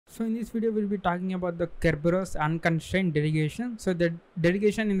So in this video we'll be talking about the Kerberos unconstrained delegation. So the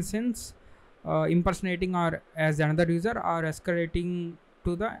delegation in the sense impersonating or as another user or escalating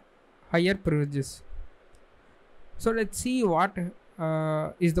to the higher privileges. So let's see what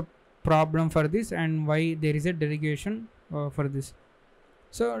is the problem for this and why there is a delegation for this.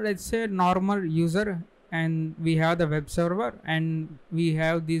 So let's say normal user and we have the web server and we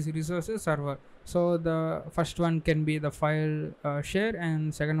have these resources server. So the first one can be the file share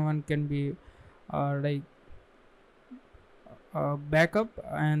and second one can be like backup,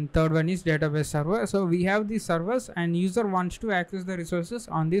 and third one is database server. So we have these servers and user wants to access the resources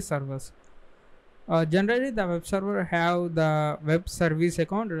on these servers. Generally the web server have the web service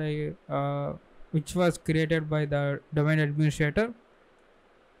account which was created by the domain administrator.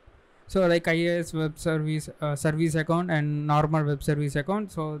 So like IIS web service service account and normal web service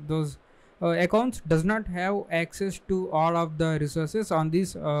account. So those accounts does not have access to all of the resources on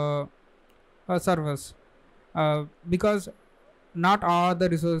these servers because not all the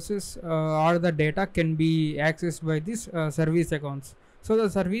resources or the data can be accessed by these service accounts. So the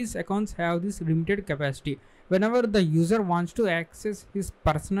service accounts have this limited capacity. Whenever the user wants to access his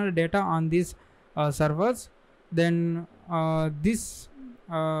personal data on these servers, then this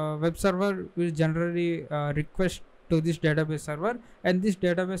web server will generally request to this database server, and this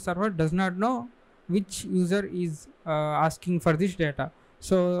database server does not know which user is asking for this data.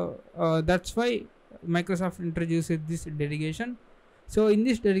 So that's why Microsoft introduced this delegation. So in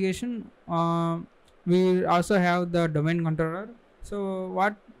this delegation we also have the domain controller. So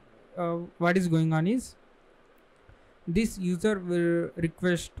what is going on is this user will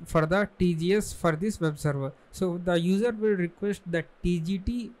request for the TGS for this web server. So the user will request the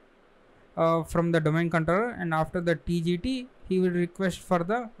TGT from the domain controller, and after the TGT he will request for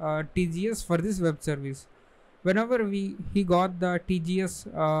the TGS for this web service. Whenever he got the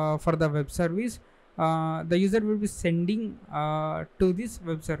TGS for the web service, the user will be sending to this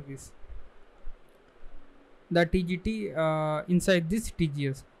web service the TGT inside this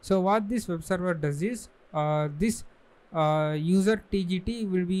TGS. So what this web server does is this user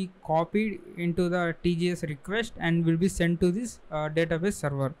TGT will be copied into the TGS request and will be sent to this database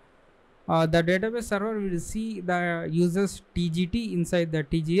server. The database server will see the user's TGT inside the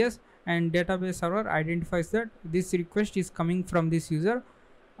TGS, and database server identifies that this request is coming from this user,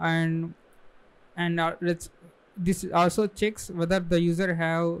 and this also checks whether the user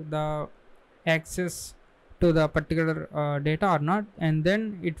have the access to the particular data or not, and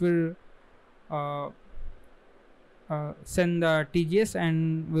then it will send the TGS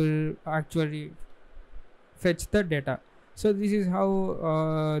and will actually fetch the data. So this is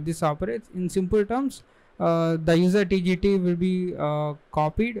how this operates. In simple terms, the user TGT will be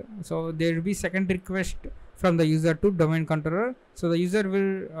copied. So there will be second request from the user to domain controller. So the user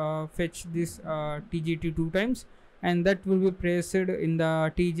will fetch this TGT 2 times, and that will be placed in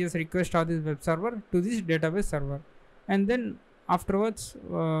the TGS request of this web server to this database server, and then afterwards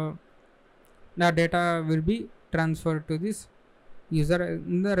the data will be transferred to this user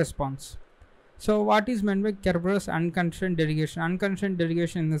in the response. So what is meant by Kerberos unconstrained delegation? Unconstrained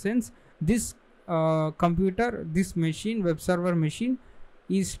delegation in the sense this computer, this machine, web server machine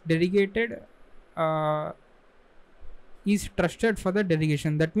is delegated, is trusted for the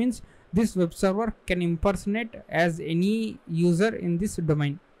delegation. That means this web server can impersonate as any user in this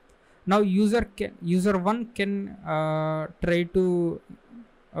domain. Now user 1 can try to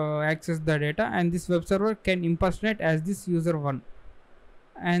access the data, and this web server can impersonate as this user 1,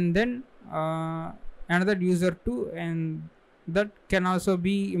 and then another user 2, and that can also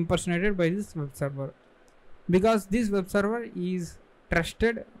be impersonated by this web server, because this web server is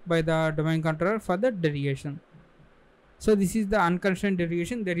trusted by the domain controller for the delegation. So this is the unconstrained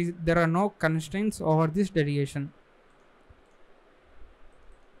delegation. There are no constraints over this delegation.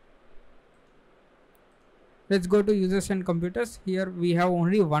 Let's go to users and computers. Here we have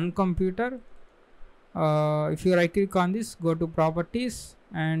only one computer. If you right click on this, go to properties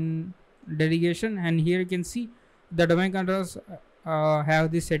and delegation, and here you can see the domain controllers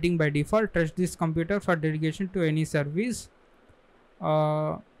have this setting by default: trust this computer for delegation to any service.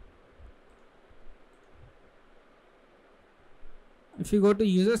 If you go to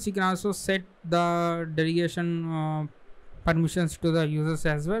users, you can also set the delegation permissions to the users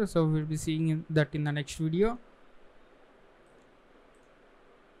as well. So we'll be seeing that in the next video.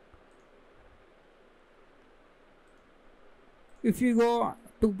 If you go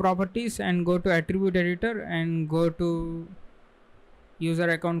to properties and go to attribute editor and go to user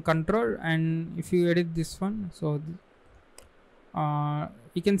account control, and if you edit this one, so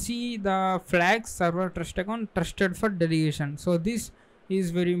you can see the flag server trust account trusted for delegation. So this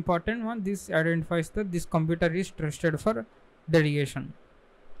is very important one. This identifies that this computer is trusted for delegation.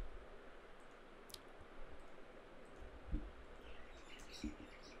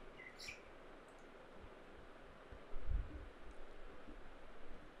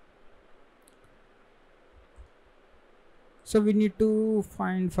 So we need to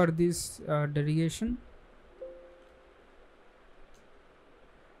find for this delegation,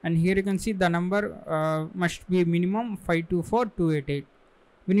 and here you can see the number must be minimum 524288.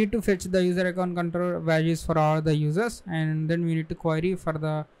 We need to fetch the user account control values for all the users, and then we need to query for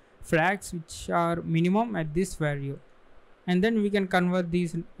the flags which are minimum at this value, and then we can convert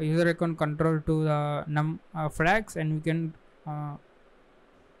these user account control to the flags, and we can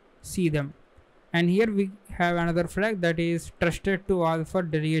see them. And here we have another flag that is trusted to all for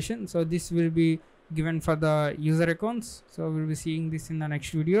delegation. So this will be given for the user accounts. So we'll be seeing this in the next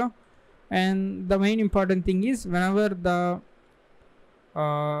video. And the main important thing is, whenever the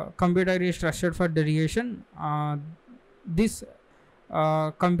computer is trusted for delegation, this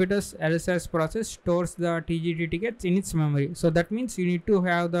computer's LSS process stores the TGT tickets in its memory. So that means you need to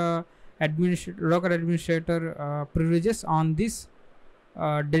have the local administrator privileges on this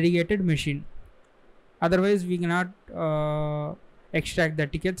delegated machine. Otherwise we cannot extract the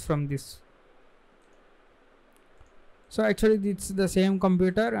tickets from this. So actually it's the same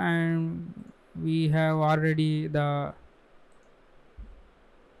computer, and we have already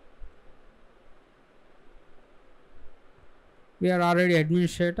we are already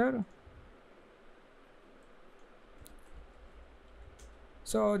administrator.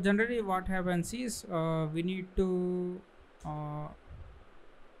 So generally what happens is, we need to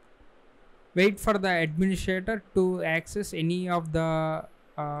wait for the administrator to access any of the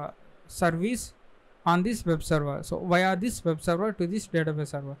service on this web server. So via this web server to this database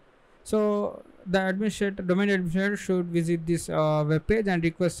server. So the domain administrator should visit this web page and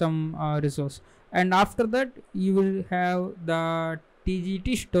request some resource, and after that you will have the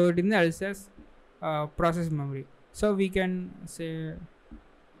TGT stored in the LSS process memory. So we can say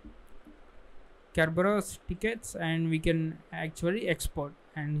Kerberos tickets, and we can actually export,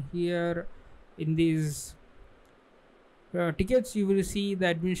 and here in these tickets you will see the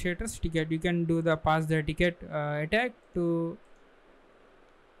administrator's ticket. You can do the pass the ticket attack to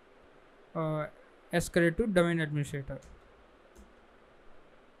escalate to domain administrator.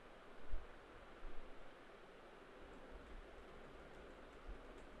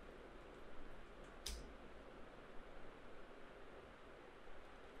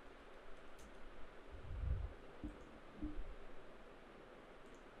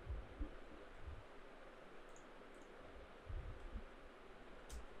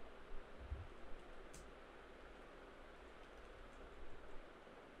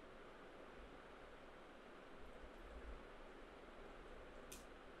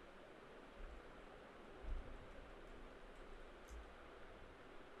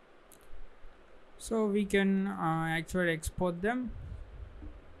 So we can actually export them.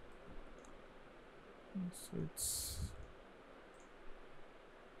 So it's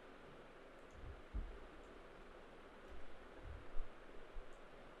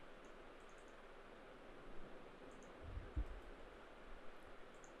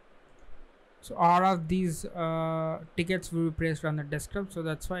so all of these tickets will be placed on the desktop. So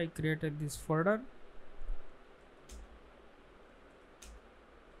that's why I created this folder.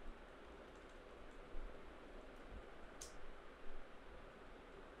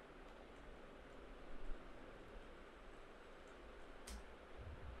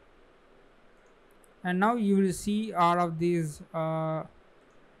 And now you will see all of these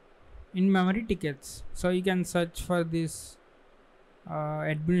in memory tickets. So you can search for this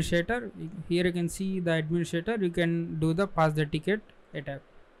administrator. Here you can see the administrator. You can do the pass the ticket attack.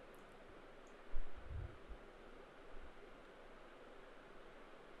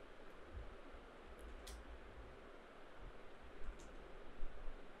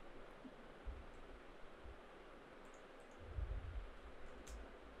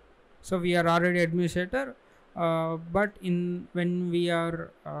 So we are already administrator, but when we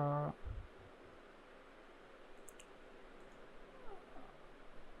are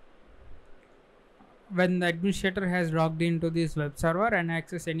when the administrator has logged into this web server and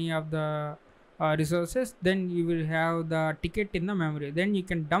access any of the resources, then you will have the ticket in the memory. Then you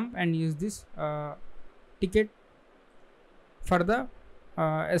can dump and use this ticket for the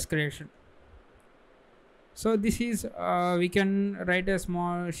escalation. So this is we can write a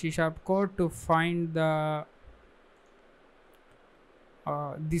small C# code to find the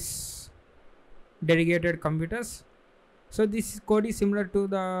this delegated computers. So this code is similar to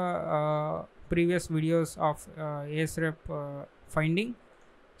the previous videos of ASREP finding.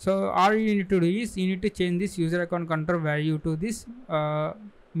 So all you need to do is you need to change this user account control value to this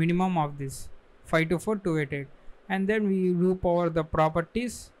minimum of this 524288, and then we loop over the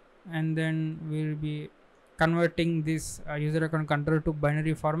properties, and then we'll be converting this user account control to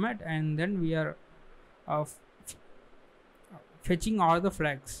binary format, and then we are fetching all the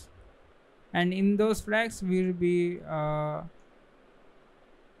flags, and in those flags we'll be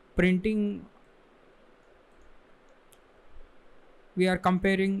printing. We are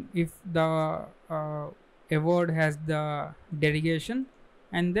comparing if the award has the delegation,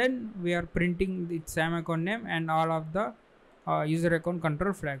 and then we are printing the same account name and all of the user account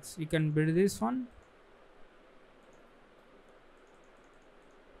control flags. You can build this one.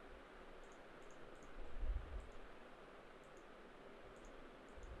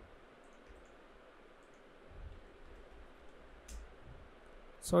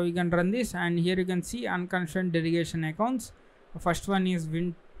 So you can run this, and here you can see unconstrained delegation accounts. First one is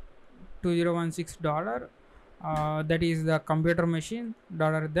Win2016 that is the computer machine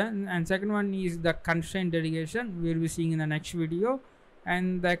 $, and second one is the constrained delegation we will be seeing in the next video,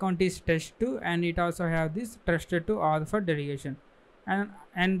 and the account is test2, and it also have this trusted to auth for delegation,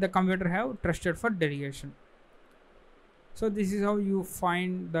 and the computer have trusted for delegation. So this is how you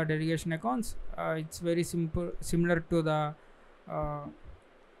find the delegation accounts. It's very simple, similar to the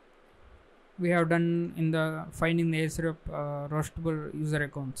we have done in the finding the ASREP roastable user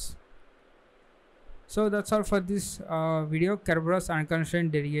accounts. So that's all for this video, Kerberos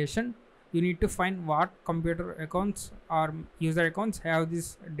unconstrained delegation. You need to find what computer accounts or user accounts have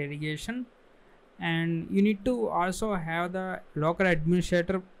this delegation, and you need to also have the local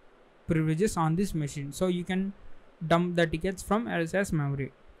administrator privileges on this machine, so you can dump the tickets from LSS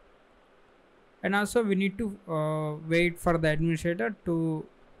memory. And also we need to wait for the administrator to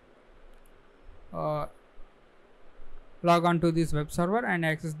log on to this web server and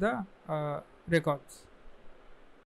access the records.